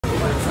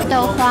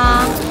豆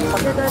花，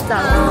这个超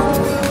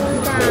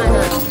大的。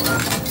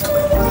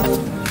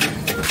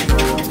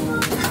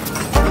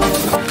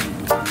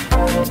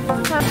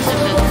是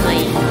不是可以？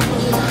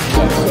谢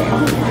谢。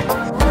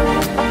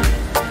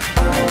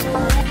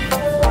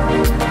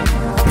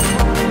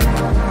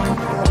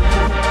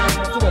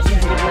这个谢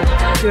谢。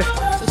对。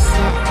谢谢。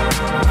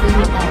这味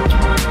道。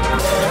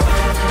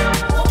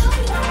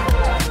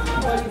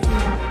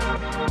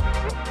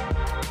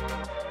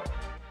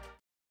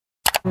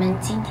我们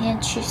今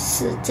天去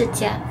试这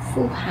家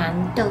富含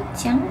豆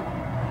浆。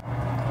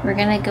We're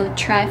gonna go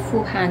try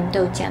Fuhan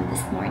Doujiang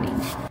this morning.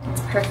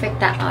 It's perfect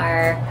that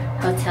our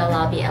hotel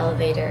lobby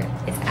elevator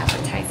is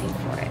advertising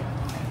for it.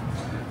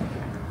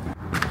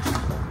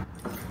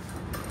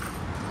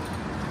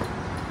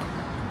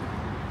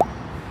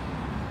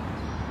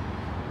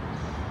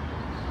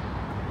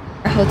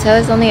 Our hotel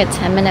is only a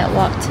 10-minute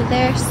walk to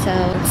there, so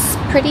it's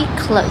pretty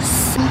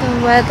close.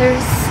 The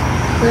weather's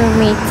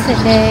gloomy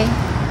today.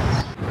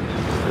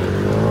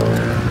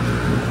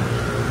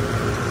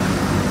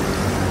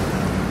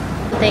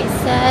 They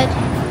said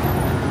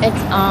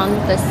it's on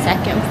the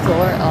second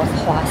floor of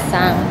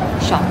Huashan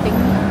shopping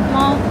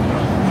mall.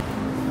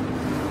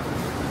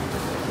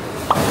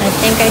 I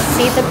think I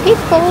see the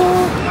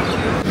people.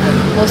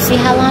 We'll see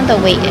how long the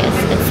wait is.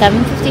 It's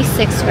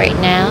 7:56 right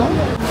now.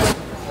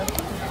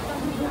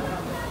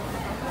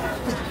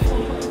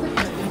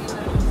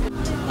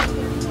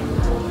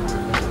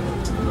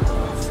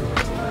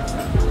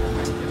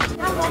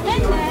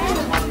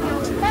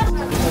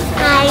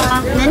 Hi，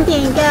 能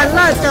点一个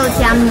热豆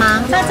浆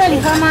吗？在这里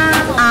喝吗？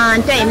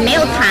对，没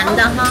有糖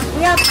的哈。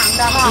不要糖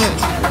的哈。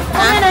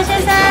后面的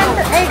先生，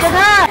哥哥。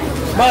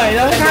买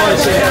了，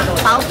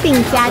薄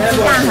饼加鸡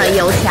蛋和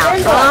油条。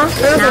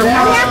然后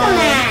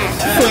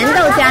咸豆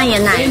浆也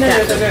来着。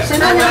咸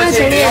豆浆在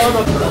前面。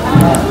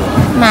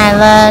买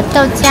了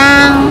豆浆、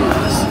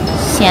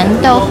咸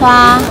豆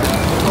花。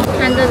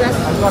看这个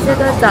超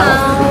大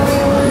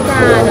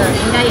的，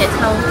应该也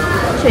超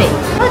脆。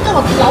那跟我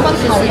老板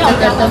讨要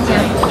的豆浆。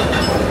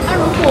那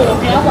如果我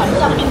们要晚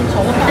上应酬，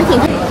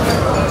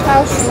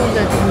超酥的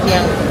中间。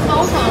超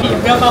爽，也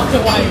不要到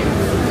外语。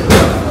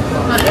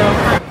那就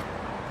看。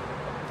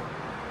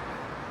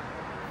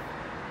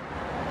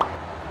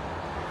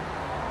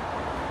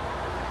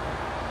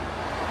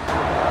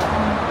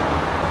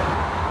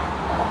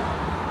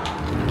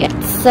Get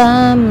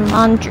some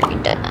laundry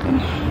done.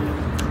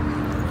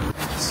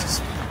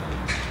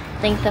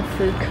 I think the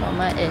food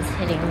coma is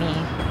hitting me.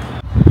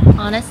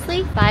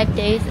 Honestly, 5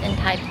 days in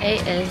Taipei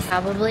is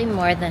probably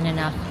more than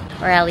enough,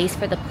 or at least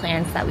for the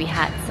plans that we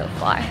had so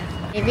far.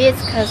 Maybe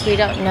it's because we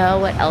don't know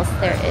what else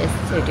there is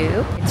to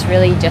do. It's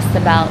really just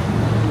about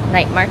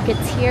night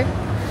markets here.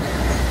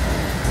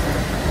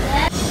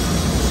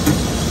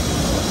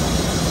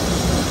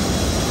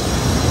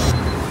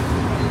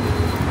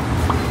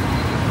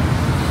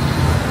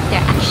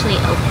 They're actually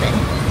open,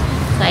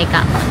 so I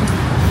got one.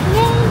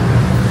 Yay!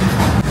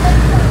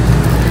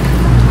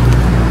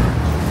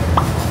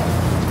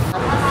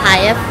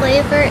 Papaya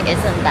flavor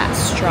isn't that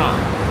strong.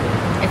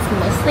 It's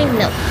mostly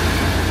milk.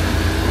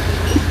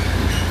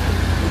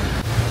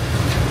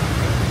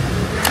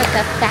 Took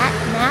a fat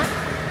nap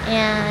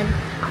and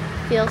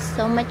feel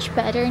so much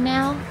better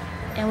now.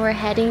 And we're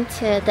heading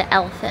to the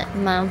Elephant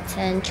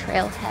Mountain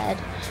trailhead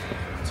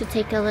to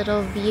take a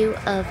little view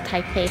of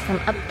Taipei from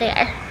up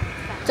there.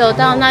 走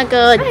到那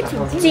个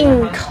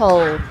进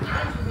口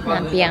那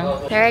边.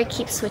 There I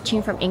keep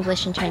switching from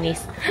English and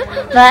Chinese.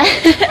 But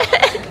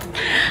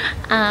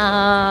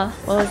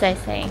what was I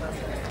saying?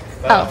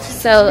 Oh,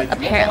 so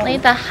apparently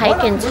the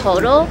hike in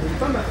total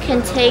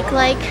can take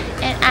like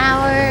an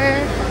hour.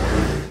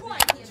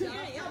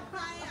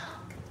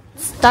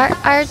 Start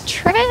our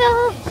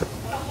trail.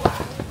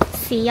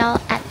 See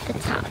y'all at the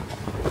top.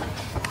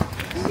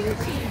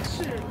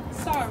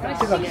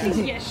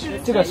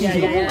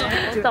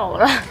 走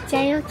了，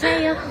加油加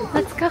油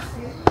Let's go.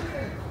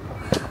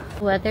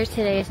 Weather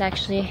today is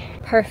actually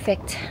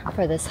perfect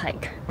for this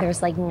hike.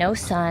 There's like no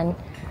sun,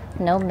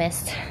 no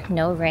mist,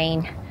 no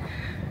rain,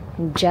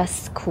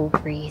 just cool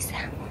breeze.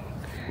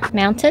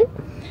 Mountain,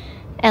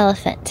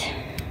 elephant.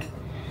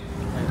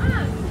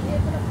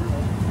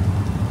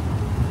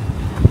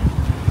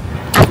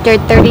 After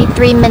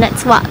 33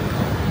 minutes walk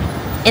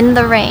in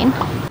the rain,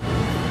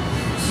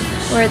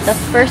 we're the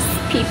first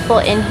people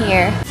in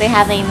here. They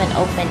haven't even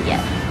opened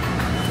yet.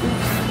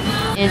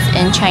 It's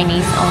in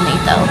Chinese only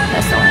though,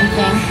 that's the only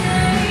thing.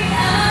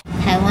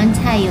 台湾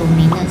菜有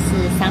名的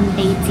是三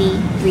杯鸡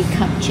 3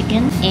 cup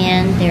chicken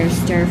and their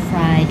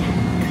stir-fried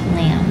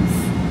clams.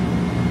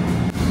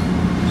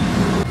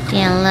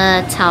 点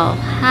了炒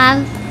哈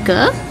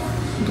蛤，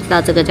不知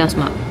道这个叫什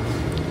么。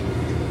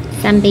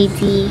三杯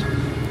鸡，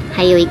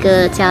还有一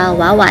个叫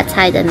娃娃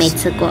菜的没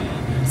吃过，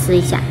试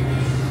一下。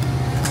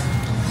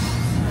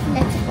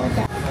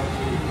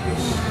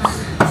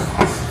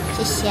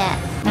谢谢。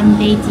三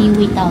杯鸡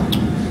味道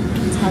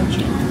超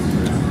绝，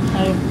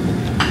还有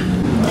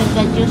这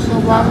个就是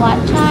娃娃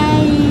菜，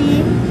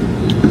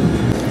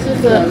是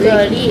蛤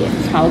蜊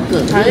炒蛤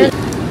蜊，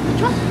不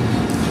错，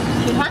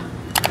喜欢。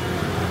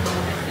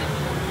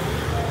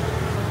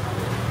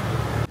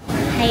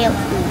还有5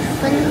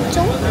分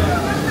钟。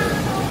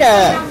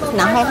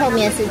然后后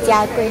面是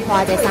加桂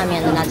花在上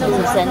面的那种，是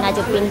不是？那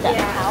就冰的。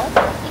好，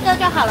一个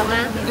就好了吗？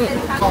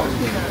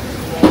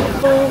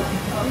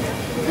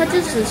他就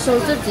只收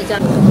这几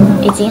张。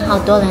已经好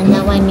多人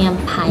在外面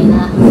排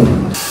了。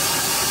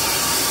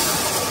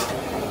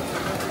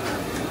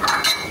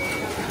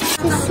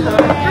谢谢。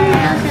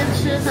要先吃，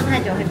喝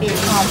太久会变硬。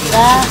好的。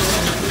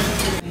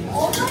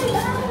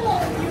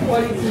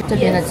这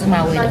边的芝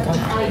麻味的更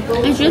好。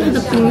你觉得它的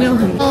冰没有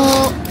很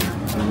多？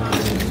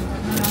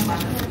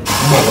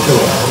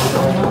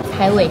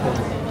海味，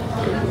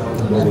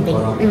很冰。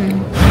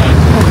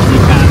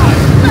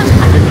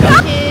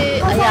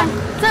哎呀，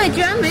这里居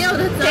然没有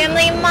的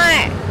Family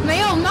Mart 没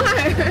有卖。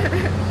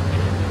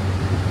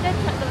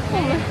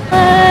哎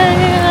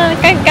呀，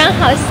刚刚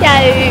好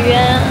下雨啊。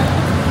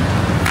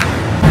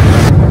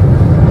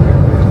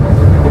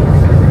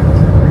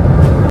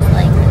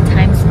Like the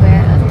Times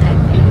Square of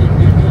Taipei.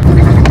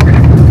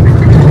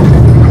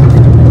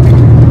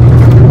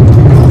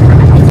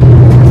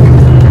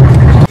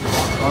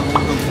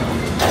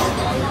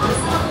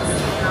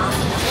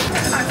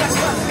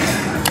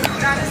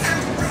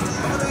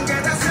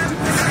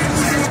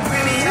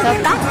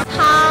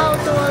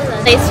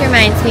 This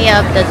reminds me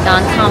of the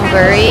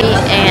Downtown-bury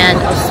and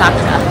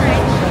Osaka.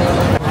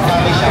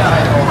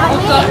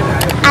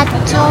 阿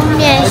朱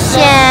面线。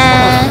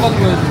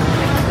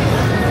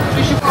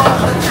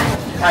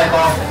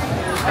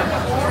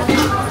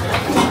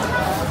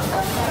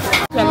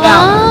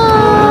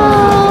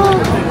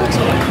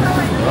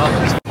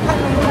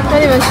给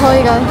你们抽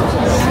一个，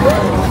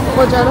我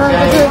觉得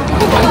就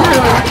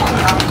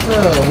是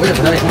我也不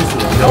太清楚。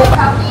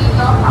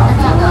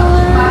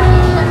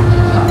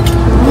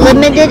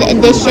Limited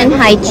edition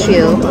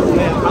haichu.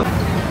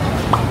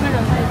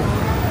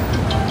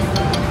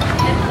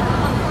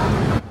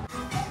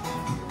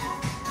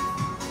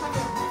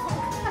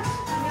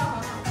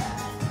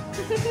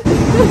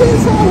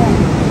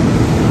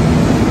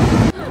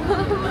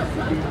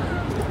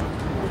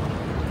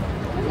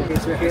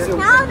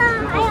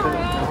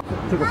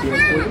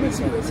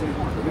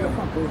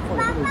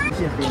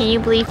 Can you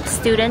believe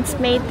students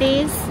made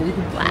these?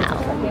 Wow.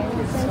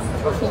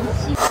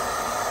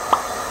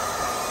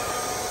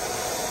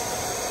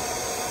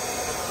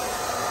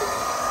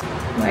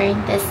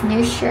 Wearing this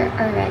new shirt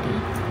already.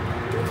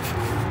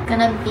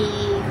 Gonna be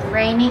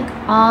raining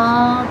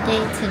all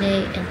day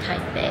today in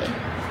Taipei.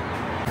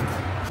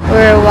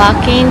 We're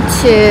walking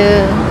to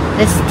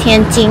this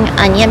Tian Jin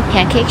Onion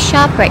pancake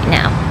shop right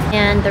now.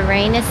 And the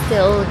rain is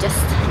still just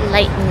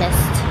light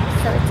mist,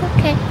 so it's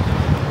okay.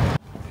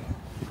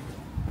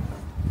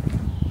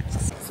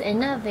 It's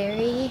in a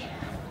very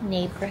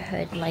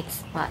neighborhood-like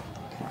spot,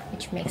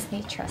 which makes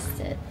me trust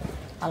it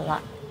a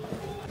lot.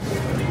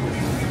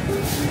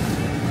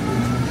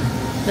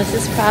 This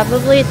is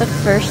probably the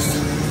first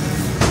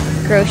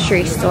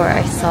grocery store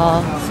I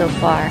saw so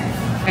far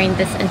during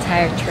this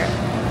entire trip.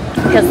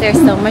 Because there's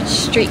so much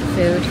street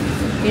food,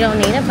 you don't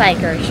need to buy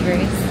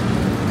groceries.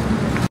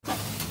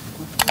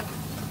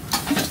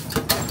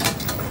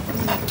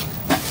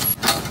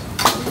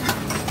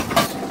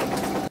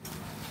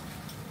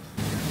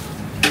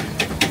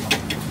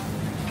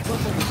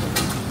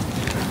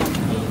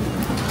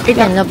 It's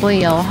not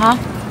油哈。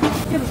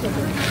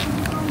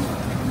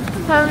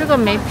它这个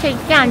没配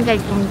酱在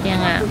中间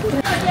啊。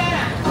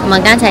我们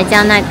刚才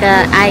叫那个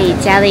阿姨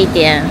加了一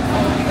点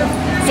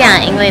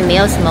酱，因为没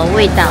有什么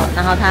味道，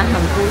然后她很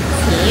不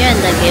情愿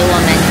的给我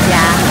们加。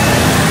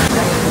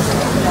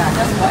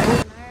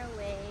Our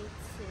way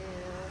to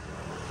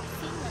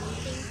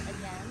Ximending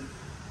again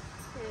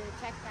to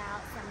check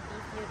out some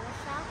beef noodle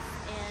shops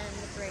and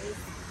the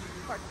braised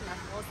pork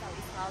knuckles that we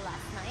saw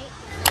last night.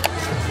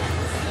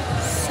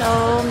 So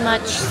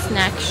much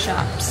snack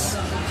shops.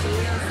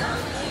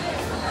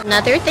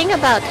 Another thing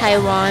about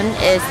Taiwan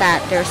is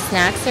that their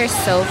snacks are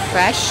so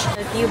fresh.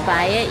 If you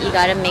buy it, you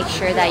gotta make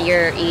sure that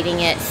you're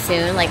eating it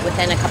soon, like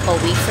within a couple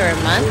weeks or a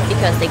month,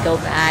 because they go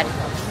bad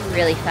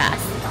really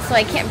fast. So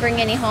I can't bring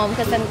any home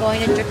because I'm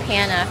going to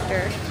Japan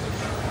after.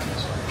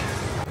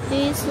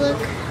 These look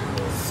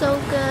so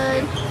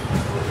good.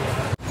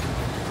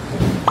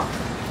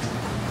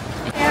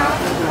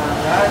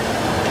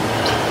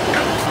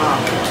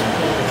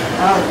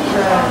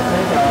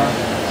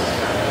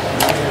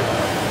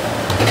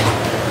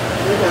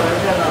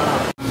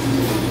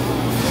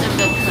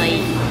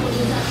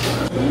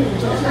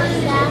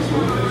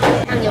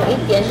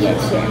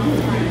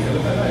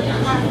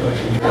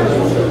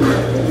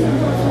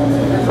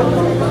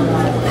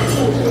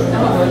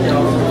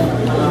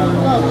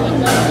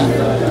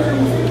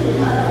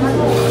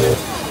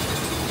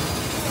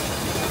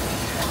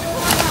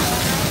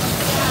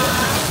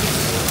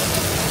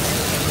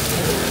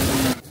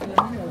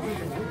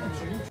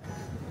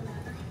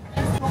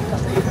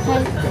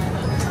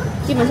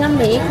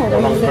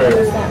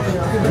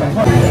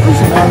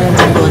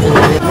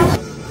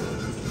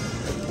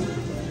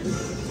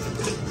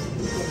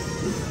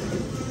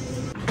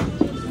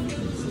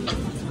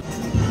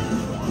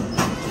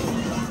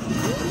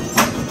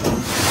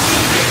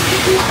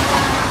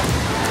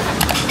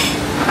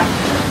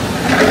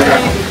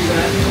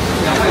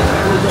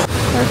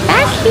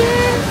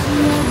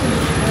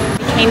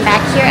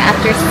 here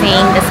after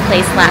seeing this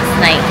place last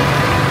night,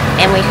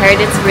 and we heard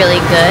it's really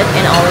good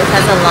and always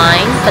has a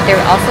line, but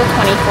they're also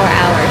 24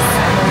 hours.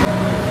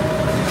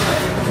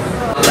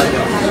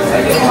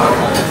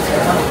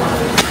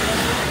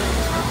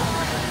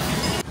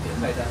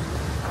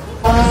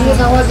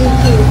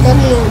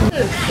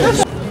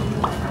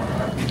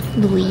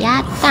卤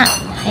鸭蛋，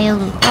还有卤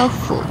豆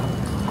腐，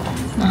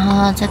然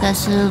后这个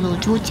是卤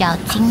猪脚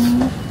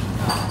筋，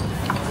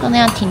分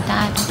量挺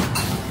大的。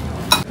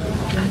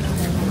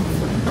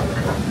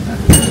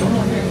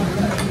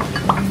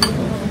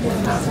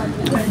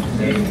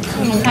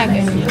太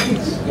给力了，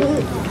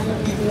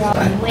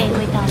味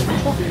道不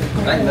错。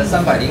来，你们305、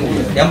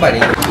205。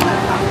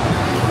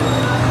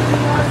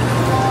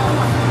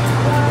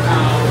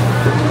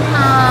好，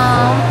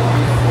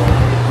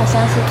好像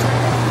是这个。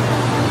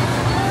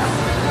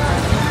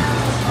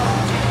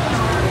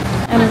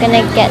I'm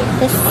gonna get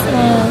this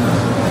one.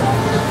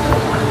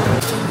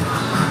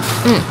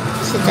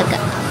 是这个。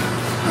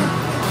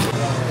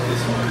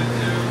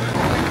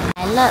来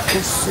了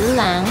50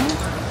郎。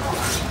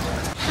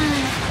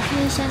看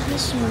一下是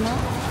什么？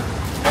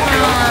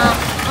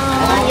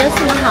有什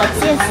么好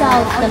介绍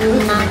的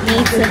吗？第一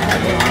次喝。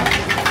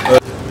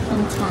红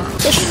茶，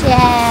谢谢。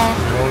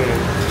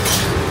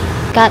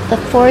Got the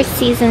Four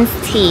Seasons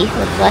tea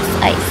with less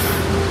ice.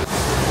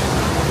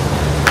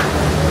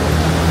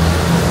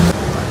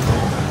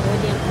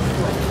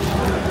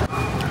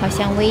 好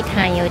像微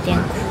糖有点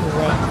苦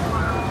哎。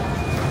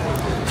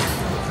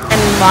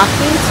I'm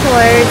walking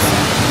towards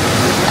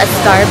a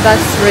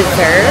Starbucks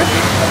Reserve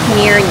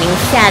near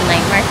Xian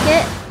Night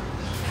Market.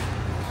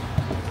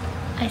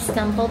 I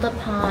stumbled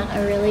upon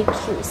a really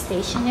cute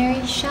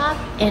stationery shop,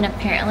 and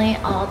apparently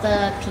all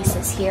the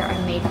pieces here are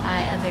made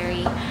by a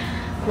very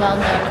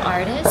well-known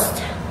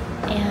artist,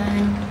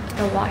 and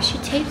the washi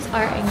tapes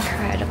are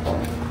incredible.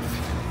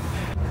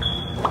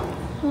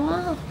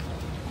 Wow.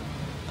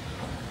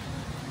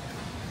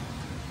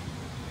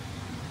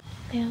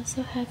 They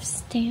also have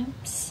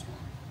stamps.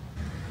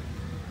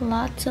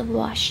 Lots of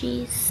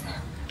washies.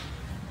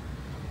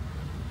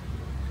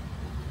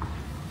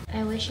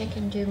 I wish I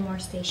can do more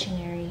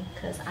stationery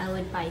because I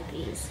would buy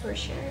these for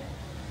sure.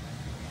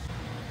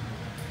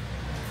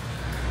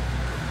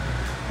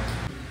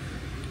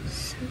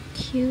 So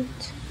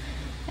cute.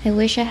 I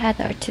wish I had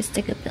the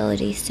artistic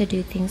abilities to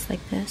do things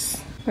like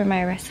this for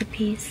my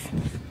recipes.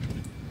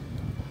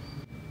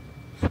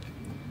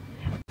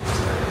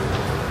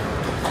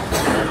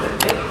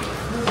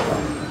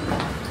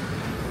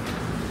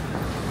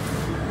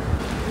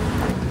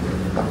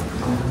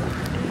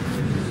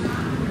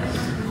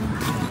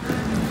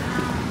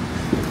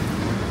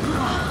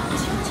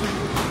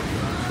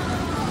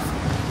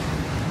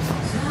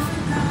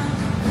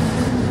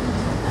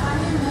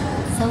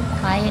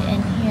 Quiet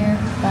in here,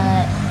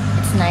 but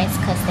it's nice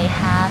because they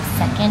have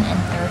second and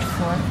third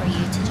floor for you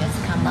to just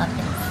come up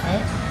and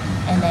sit,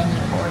 and then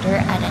you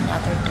order at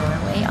another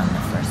doorway on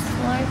the first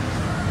floor.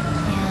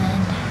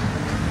 And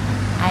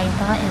I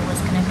thought it was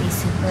gonna be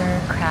super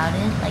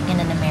crowded like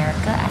in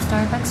America at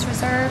Starbucks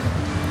Reserve,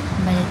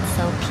 but it's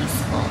so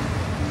peaceful.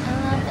 I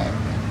love it.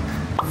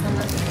 Some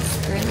of this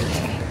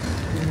earlier.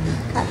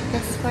 Got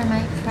this for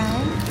my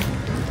friend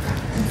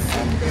and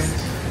some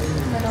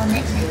little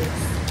knickknacks.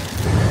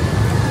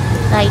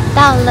 来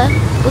到了，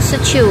不是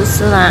去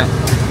50郎，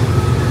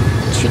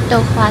去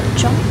豆花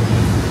中。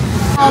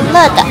好热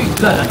的，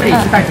可以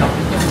带走。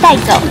带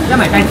走。要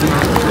买袋子吗？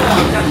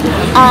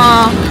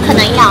可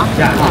能要。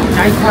加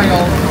1块哦。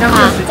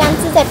好，酱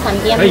汁在旁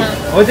边吗？可以，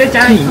我直接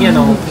加在里面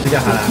哦，这就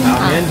好了。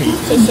好，没问题。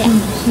谢谢。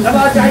要不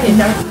要加一点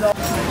酱汁哦？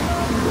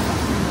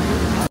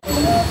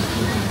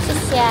谢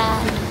谢。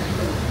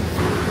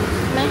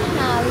买好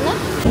了。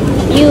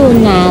又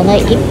拿了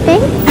一杯。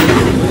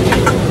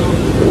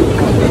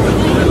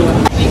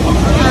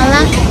好了，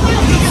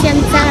现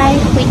在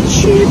回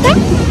去吧。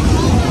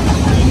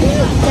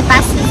在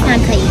巴士上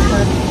可以喝。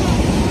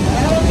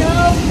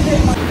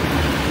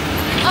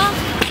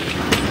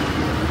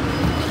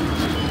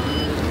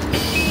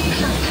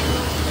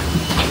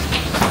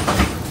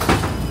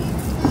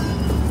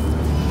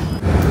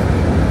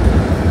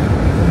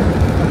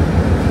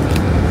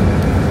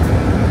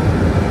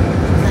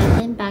I've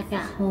been back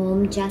at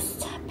home,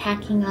 just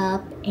packing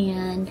up,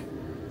 and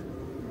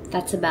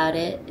that's about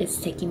it. It's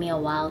taking me a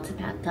while to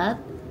pack up.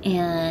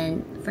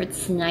 And for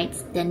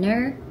tonight's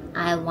dinner,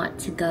 I want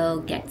to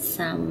go get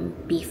some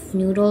beef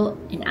noodle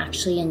and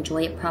actually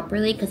enjoy it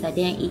properly because I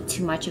didn't eat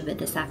too much of it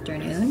this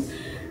afternoon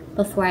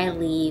before I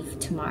leave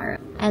tomorrow.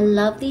 I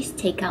love these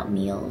takeout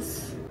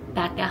meals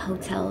back at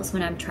hotels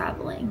when I'm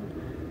traveling.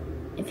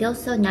 It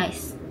feels so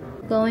nice.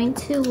 Going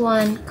to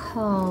one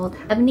called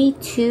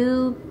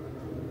 72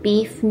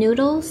 beef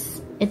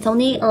noodles. It's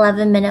only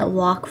 11-minute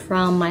walk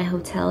from my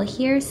hotel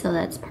here, so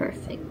that's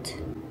perfect.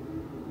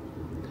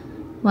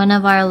 One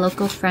of our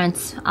local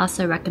friends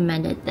also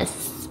recommended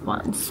this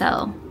one,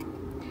 so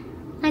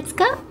let's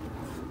go.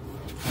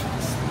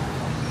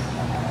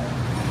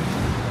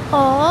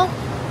 Oh,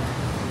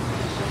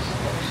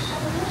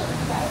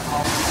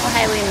 我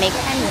还以为没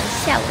开门，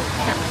吓我一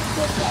跳。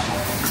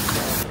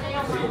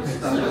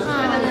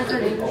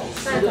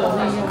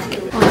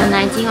我本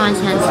来今晚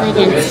想吃一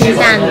点清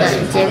淡的，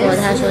结果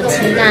他说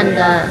清淡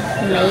的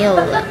没有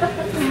了，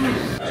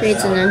所以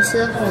只能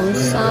吃红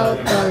烧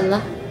的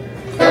了。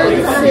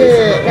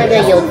是那个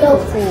有豆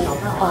腐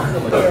哦，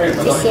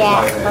谢谢。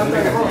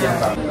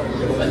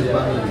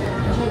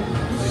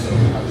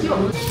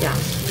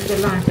这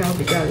个辣椒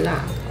比较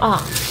辣。哦，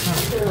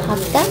好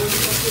的，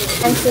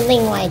但是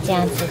另外这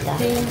样子的。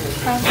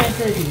放在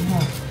这里哈。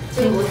青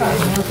菜，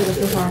然后这个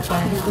是花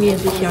菜，面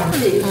是香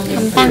米，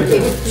很棒，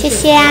谢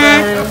谢啊，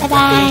拜拜。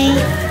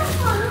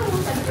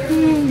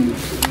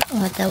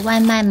我的外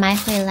卖买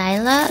回来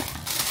了，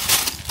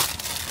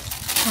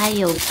它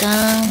有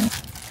跟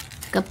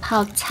个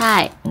泡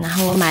菜，然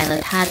后我买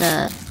了它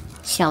的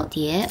小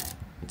碟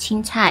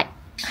青菜，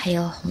还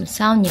有红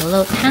烧牛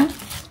肉汤。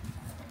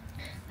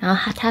然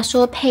后他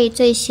说配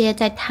这些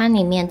在汤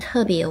里面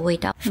特别有味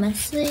道，我们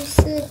试一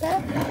试吧。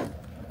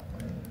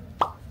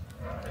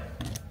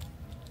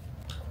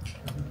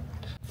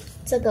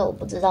这个我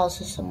不知道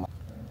是什么。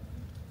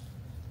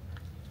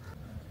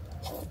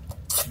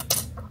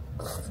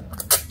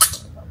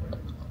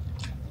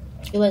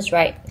It was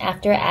right.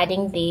 After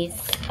adding these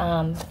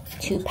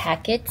 2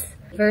 packets,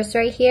 first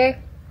right here,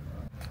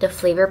 the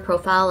flavor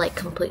profile like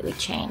completely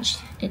changed.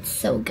 It's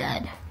so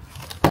good.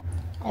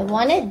 I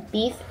wanted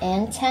beef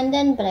and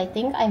tendon, but I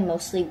think I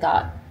mostly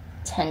got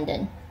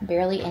tendon.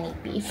 Barely any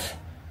beef.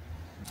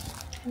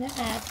 I'm gonna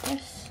add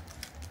this.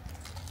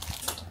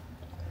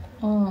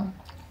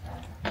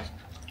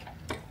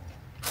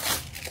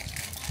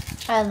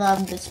 I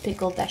love this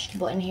pickled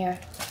vegetable in here.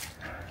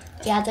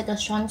 加这个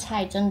酸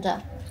菜真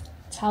的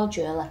超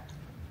绝了。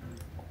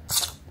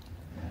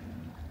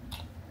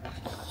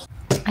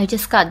I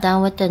just got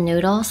done with the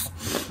noodles.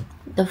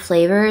 The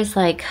flavor is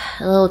like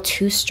a little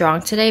too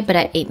strong today, but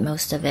I ate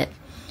most of it.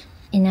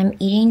 And I'm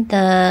eating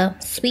the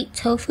sweet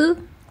tofu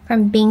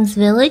from Beans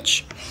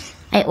Village.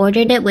 I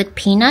ordered it with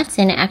peanuts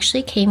and it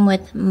actually came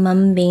with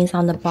mung beans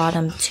on the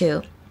bottom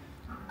too.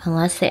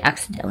 Unless they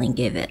accidentally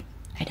gave it.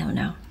 I don't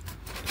know.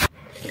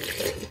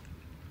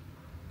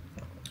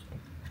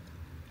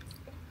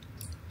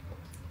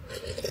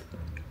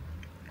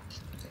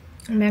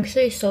 I'm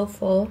actually so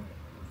full,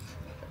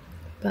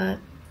 but